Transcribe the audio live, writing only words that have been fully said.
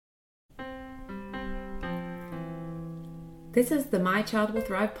This is the My Child Will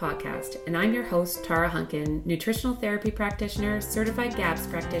Thrive podcast, and I'm your host, Tara Hunkin, nutritional therapy practitioner, certified GAPS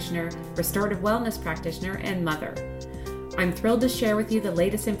practitioner, restorative wellness practitioner, and mother. I'm thrilled to share with you the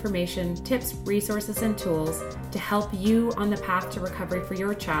latest information, tips, resources, and tools to help you on the path to recovery for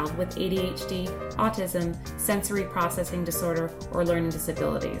your child with ADHD, autism, sensory processing disorder, or learning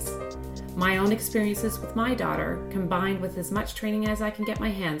disabilities. My own experiences with my daughter, combined with as much training as I can get my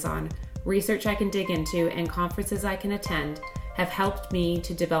hands on, research I can dig into, and conferences I can attend, have helped me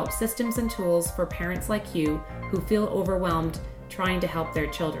to develop systems and tools for parents like you who feel overwhelmed trying to help their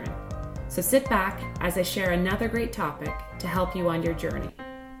children. So sit back as I share another great topic to help you on your journey.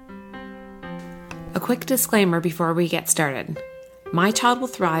 A quick disclaimer before we get started. My Child Will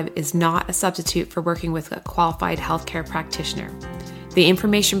Thrive is not a substitute for working with a qualified healthcare practitioner. The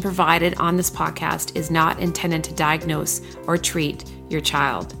information provided on this podcast is not intended to diagnose or treat your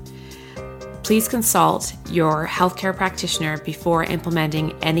child. Please consult your healthcare practitioner before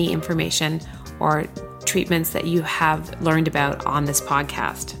implementing any information or treatments that you have learned about on this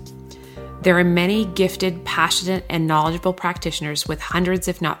podcast. There are many gifted, passionate, and knowledgeable practitioners with hundreds,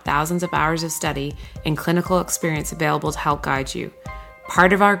 if not thousands, of hours of study and clinical experience available to help guide you.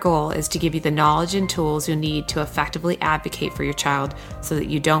 Part of our goal is to give you the knowledge and tools you need to effectively advocate for your child so that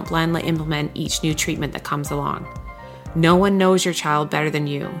you don't blindly implement each new treatment that comes along. No one knows your child better than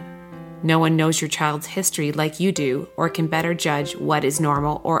you. No one knows your child's history like you do or can better judge what is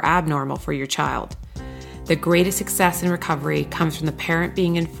normal or abnormal for your child. The greatest success in recovery comes from the parent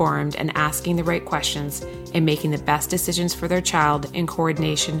being informed and asking the right questions and making the best decisions for their child in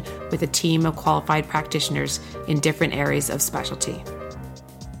coordination with a team of qualified practitioners in different areas of specialty.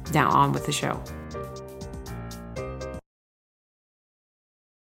 Now on with the show.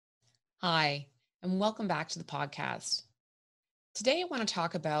 Hi, and welcome back to the podcast. Today, I want to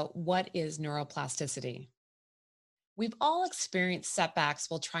talk about what is neuroplasticity. We've all experienced setbacks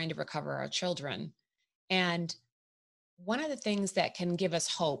while trying to recover our children. And one of the things that can give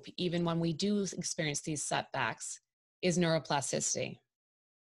us hope, even when we do experience these setbacks, is neuroplasticity.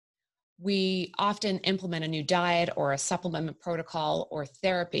 We often implement a new diet or a supplement protocol or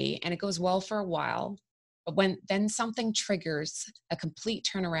therapy, and it goes well for a while. But when then something triggers a complete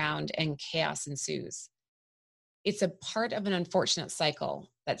turnaround and chaos ensues. It's a part of an unfortunate cycle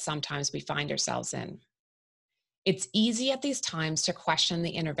that sometimes we find ourselves in. It's easy at these times to question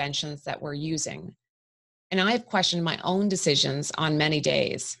the interventions that we're using. And I have questioned my own decisions on many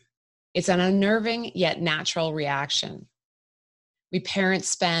days. It's an unnerving yet natural reaction. We parents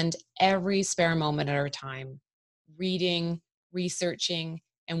spend every spare moment of our time reading, researching,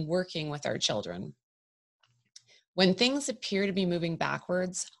 and working with our children. When things appear to be moving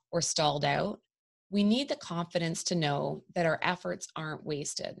backwards or stalled out, we need the confidence to know that our efforts aren't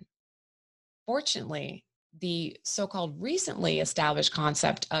wasted. Fortunately, the so-called recently established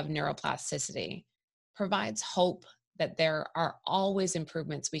concept of neuroplasticity provides hope that there are always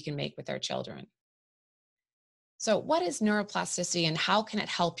improvements we can make with our children. So what is neuroplasticity and how can it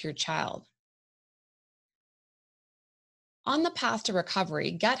help your child? On the path to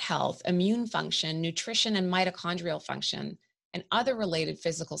recovery, gut health, immune function, nutrition, and mitochondrial function and other related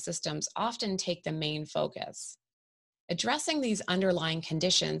physical systems often take the main focus. Addressing these underlying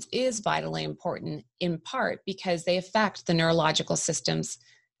conditions is vitally important, in part because they affect the neurological symptoms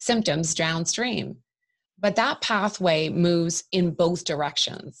downstream. But that pathway moves in both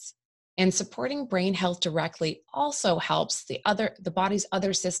directions. And supporting brain health directly also helps the body's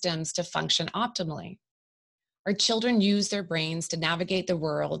other systems to function optimally. Our children use their brains to navigate the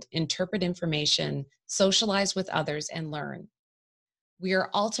world, interpret information, socialize with others, and learn. We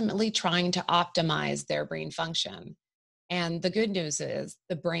are ultimately trying to optimize their brain function. And the good news is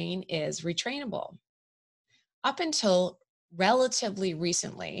the brain is retrainable. Up until relatively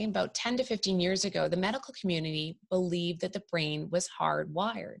recently, about 10 to 15 years ago, the medical community believed that the brain was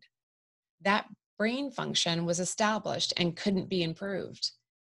hardwired. That brain function was established and couldn't be improved.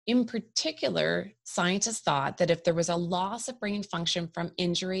 In particular, scientists thought that if there was a loss of brain function from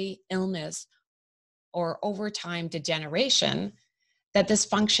injury, illness, or over time degeneration, that this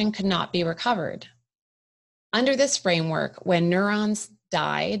function could not be recovered. Under this framework, when neurons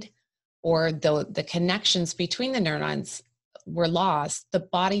died or the connections between the neurons were lost, the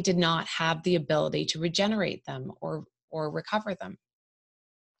body did not have the ability to regenerate them or recover them.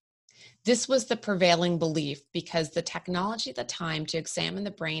 This was the prevailing belief because the technology at the time to examine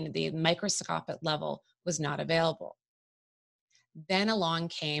the brain at the microscopic level was not available. Then along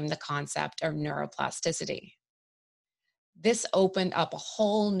came the concept of neuroplasticity. This opened up a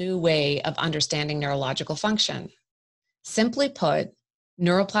whole new way of understanding neurological function. Simply put,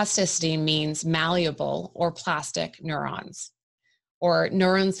 Neuroplasticity means malleable or plastic neurons, or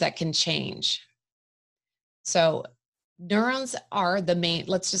neurons that can change. So neurons are the main,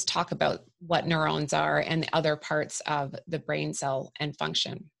 let's just talk about what neurons are and the other parts of the brain cell and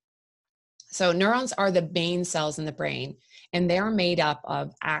function. So neurons are the main cells in the brain, and they're made up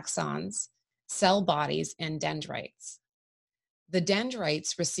of axons, cell bodies, and dendrites. The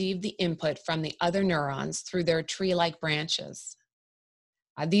dendrites receive the input from the other neurons through their tree-like branches.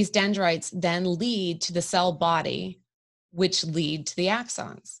 These dendrites then lead to the cell body, which lead to the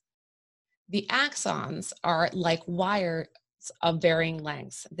axons. The axons are like wires of varying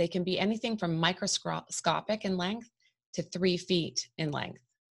lengths. They can be anything from microscopic in length to 3 feet in length,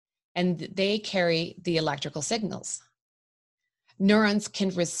 and they carry the electrical signals. Neurons can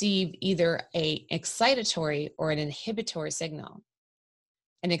receive either an excitatory or an inhibitory signal.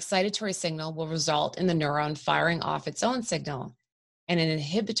 An excitatory signal will result in the neuron firing off its own signal, and an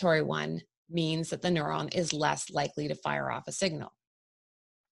inhibitory one means that the neuron is less likely to fire off a signal.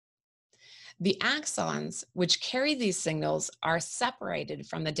 The axons, which carry these signals, are separated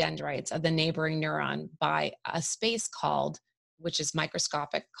from the dendrites of the neighboring neuron by a space which is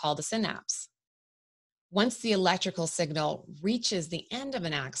microscopic, called a synapse. Once the electrical signal reaches the end of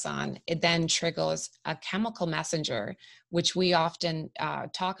an axon, it then triggers a chemical messenger, which we often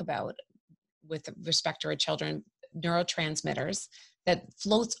talk about with respect to our children, neurotransmitters, that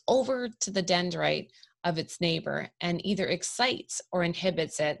floats over to the dendrite of its neighbor and either excites or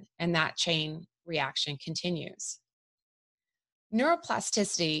inhibits it, and that chain reaction continues.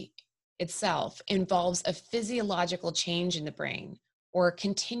 Neuroplasticity itself involves a physiological change in the brain, or a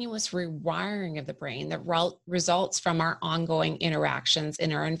continuous rewiring of the brain that results from our ongoing interactions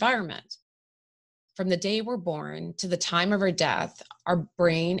in our environment. From the day we're born to the time of our death, our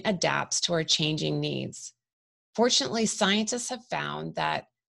brain adapts to our changing needs. Fortunately, scientists have found that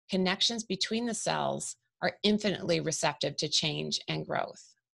connections between the cells are infinitely receptive to change and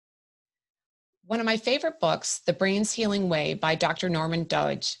growth. One of my favorite books, The Brain's Healing Way by Dr. Norman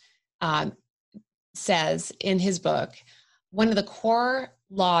Doidge, says in his book, one of the core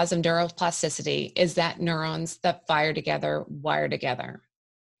laws of neuroplasticity is that neurons that fire together wire together.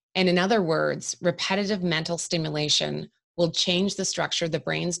 And in other words, repetitive mental stimulation will change the structure of the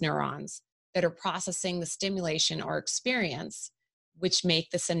brain's neurons that are processing the stimulation or experience, which make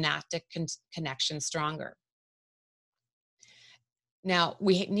the synaptic connection stronger. Now,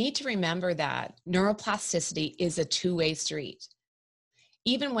 we need to remember that neuroplasticity is a two-way street.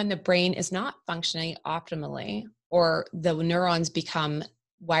 Even when the brain is not functioning optimally, or the neurons become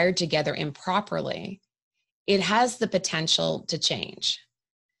wired together improperly, it has the potential to change.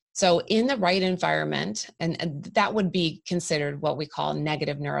 So in the right environment, and that would be considered what we call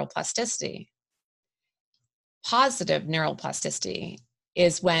negative neuroplasticity. Positive neuroplasticity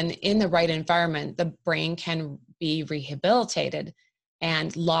is when in the right environment, the brain can be rehabilitated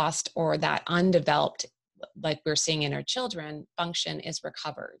and lost or that undeveloped, like we're seeing in our children, function is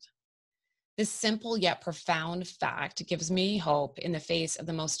recovered. This simple yet profound fact gives me hope in the face of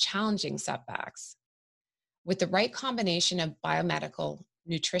the most challenging setbacks. With the right combination of biomedical,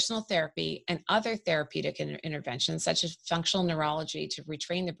 nutritional therapy, and other therapeutic interventions, such as functional neurology to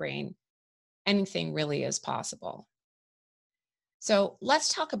retrain the brain, anything really is possible. So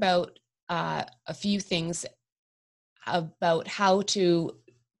let's talk about a few things about how to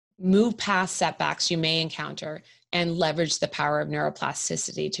move past setbacks you may encounter and leverage the power of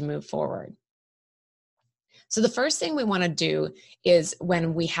neuroplasticity to move forward. So the first thing we want to do is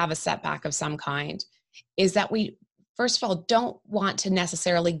when we have a setback of some kind is that we, first of all, don't want to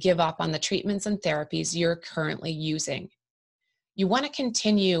necessarily give up on the treatments and therapies you're currently using. You want to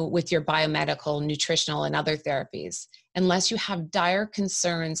continue with your biomedical, nutritional, and other therapies unless you have dire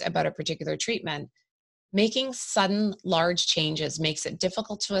concerns about a particular treatment. Making sudden, large changes makes it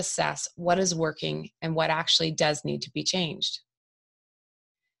difficult to assess what is working and what actually does need to be changed.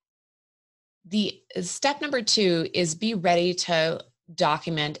 The step number 2 is be ready to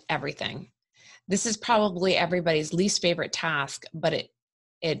document everything. This is probably everybody's least favorite task, but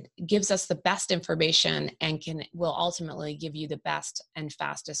it gives us the best information and will ultimately give you the best and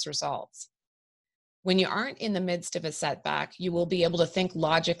fastest results. When you aren't in the midst of a setback, you will be able to think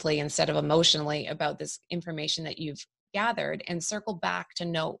logically instead of emotionally about this information that you've gathered and circle back to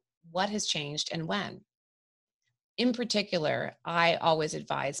note what has changed and when. In particular, I always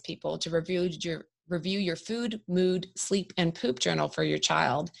advise people to review your food, mood, sleep, and poop journal for your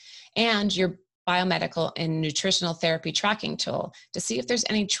child and your biomedical and nutritional therapy tracking tool to see if there's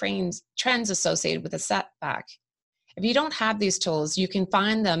any trends associated with a setback. If you don't have these tools, you can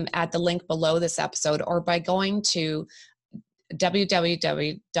find them at the link below this episode or by going to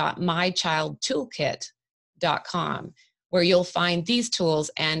www.mychildtoolkit.com, where you'll find these tools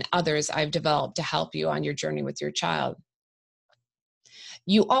and others I've developed to help you on your journey with your child.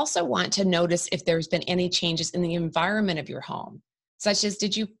 You also want to notice if there's been any changes in the environment of your home, such as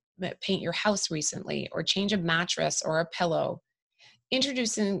did you paint your house recently or change a mattress or a pillow,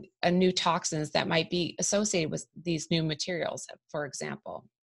 introducing new toxins that might be associated with these new materials, for example,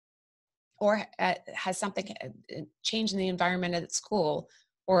 or has something changed in the environment at school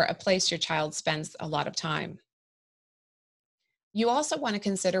or a place your child spends a lot of time. You also want to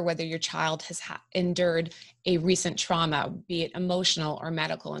consider whether your child has endured a recent trauma, be it emotional or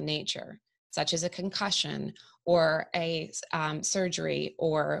medical in nature, such as a concussion or a surgery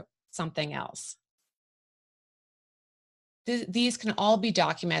or something else. These can all be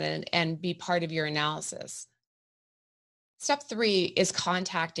documented and be part of your analysis. Step 3 is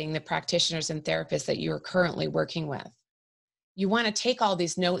contacting the practitioners and therapists that you are currently working with. You want to take all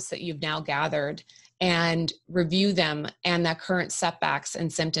these notes that you've now gathered and review them and the current setbacks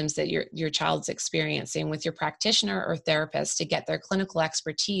and symptoms that your child's experiencing with your practitioner or therapist to get their clinical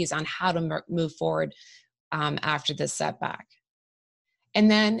expertise on how to move forward after this setback.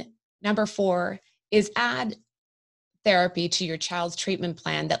 And then number 4 is add therapy to your child's treatment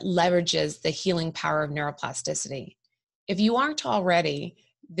plan that leverages the healing power of neuroplasticity. If you aren't already,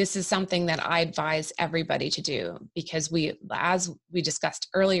 this is something that I advise everybody to do, because as we discussed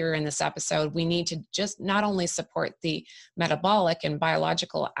earlier in this episode, we need to just not only support the metabolic and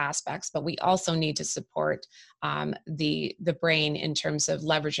biological aspects, but we also need to support the brain in terms of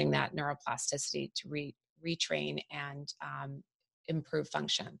leveraging that neuroplasticity to retrain and improve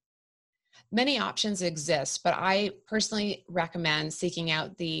function. Many options exist, but I personally recommend seeking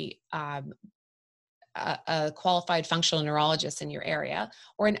out a qualified functional neurologist in your area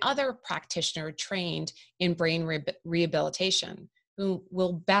or another practitioner trained in brain rehabilitation who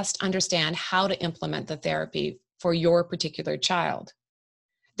will best understand how to implement the therapy for your particular child.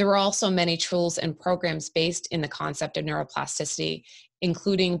 There are also many tools and programs based in the concept of neuroplasticity,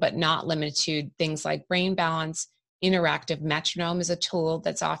 including but not limited to things like brain balance, interactive metronome is a tool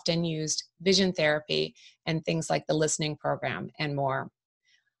that's often used, vision therapy, and things like the listening program and more.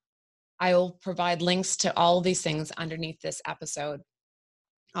 I will provide links to all of these things underneath this episode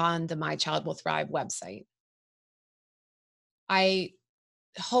on the My Child Will Thrive website. I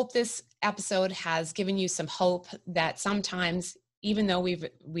hope this episode has given you some hope that sometimes, even though we've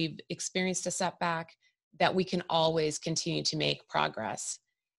experienced a setback, that we can always continue to make progress.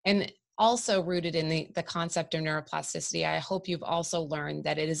 And also rooted in the concept of neuroplasticity, I hope you've also learned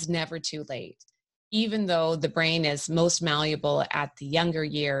that it is never too late. Even though the brain is most malleable at the younger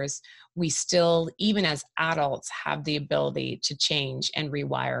years, we still, even as adults, have the ability to change and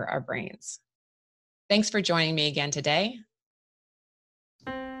rewire our brains. Thanks for joining me again today.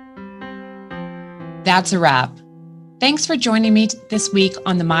 That's a wrap. Thanks for joining me this week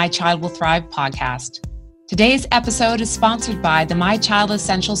on the My Child Will Thrive podcast. Today's episode is sponsored by the My Child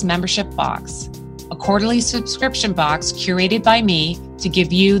Essentials membership box, a quarterly subscription box curated by me to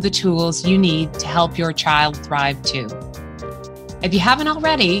give you the tools you need to help your child thrive too. If you haven't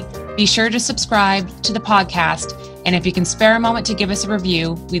already, be sure to subscribe to the podcast, and if you can spare a moment to give us a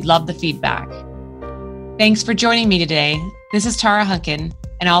review, we'd love the feedback. Thanks for joining me today. This is Tara Hunkin,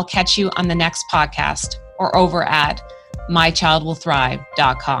 and I'll catch you on the next podcast or over at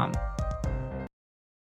mychildwillthrive.com.